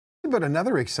about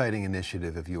another exciting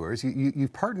initiative of yours.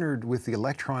 You've partnered with the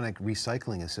Electronic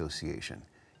Recycling Association.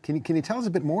 Can you tell us a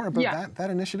bit more about Yeah, that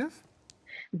initiative?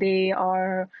 they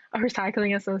are a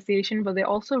recycling association, but they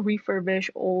also refurbish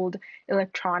old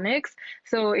electronics.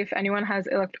 So if anyone has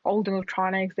old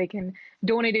electronics, they can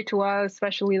donate it to us,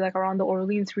 especially like around the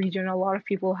Orleans region. A lot of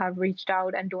people have reached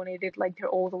out and donated like their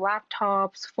old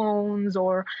laptops, phones,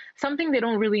 or something they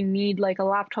don't really need, like a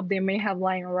laptop they may have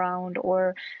lying around,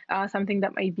 or something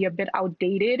that might be a bit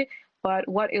outdated. But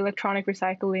what Electronic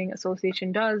Recycling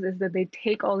Association does is that they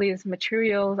take all these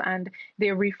materials and they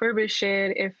refurbish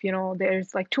it. If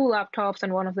there's like two laptops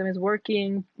and one of them is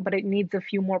working but it needs a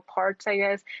few more parts, I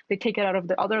guess they take it out of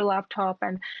the other laptop,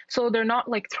 and so they're not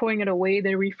like throwing it away,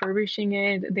 they're refurbishing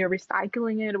it, they're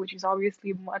recycling it, which is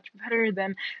obviously much better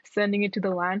than sending it to the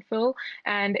landfill.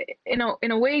 And in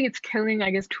a way it's killing, I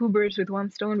guess, two birds with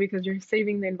one stone, because you're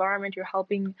saving the environment, you're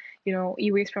helping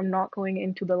e-waste from not going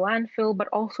into the landfill, but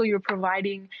also you're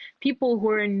providing people who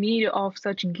are in need of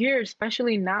such gear,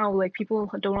 especially now. Like, people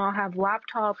who do not have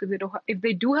laptops. If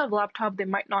they do have laptop, they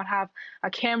might not have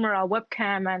a camera, a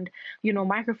webcam, and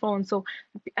microphone. So,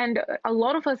 and a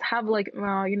lot of us have like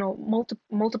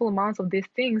multiple amounts of these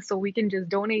things, so we can just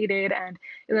donate it. And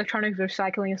Electronics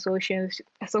Recycling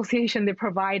Association, they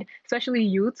provide especially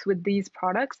youths with these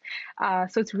products.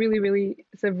 So it's a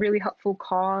really helpful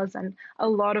cause, and a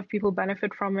lot of people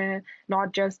benefit from it,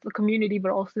 not just the community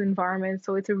but also the environment.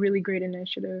 So it's a really great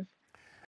initiative.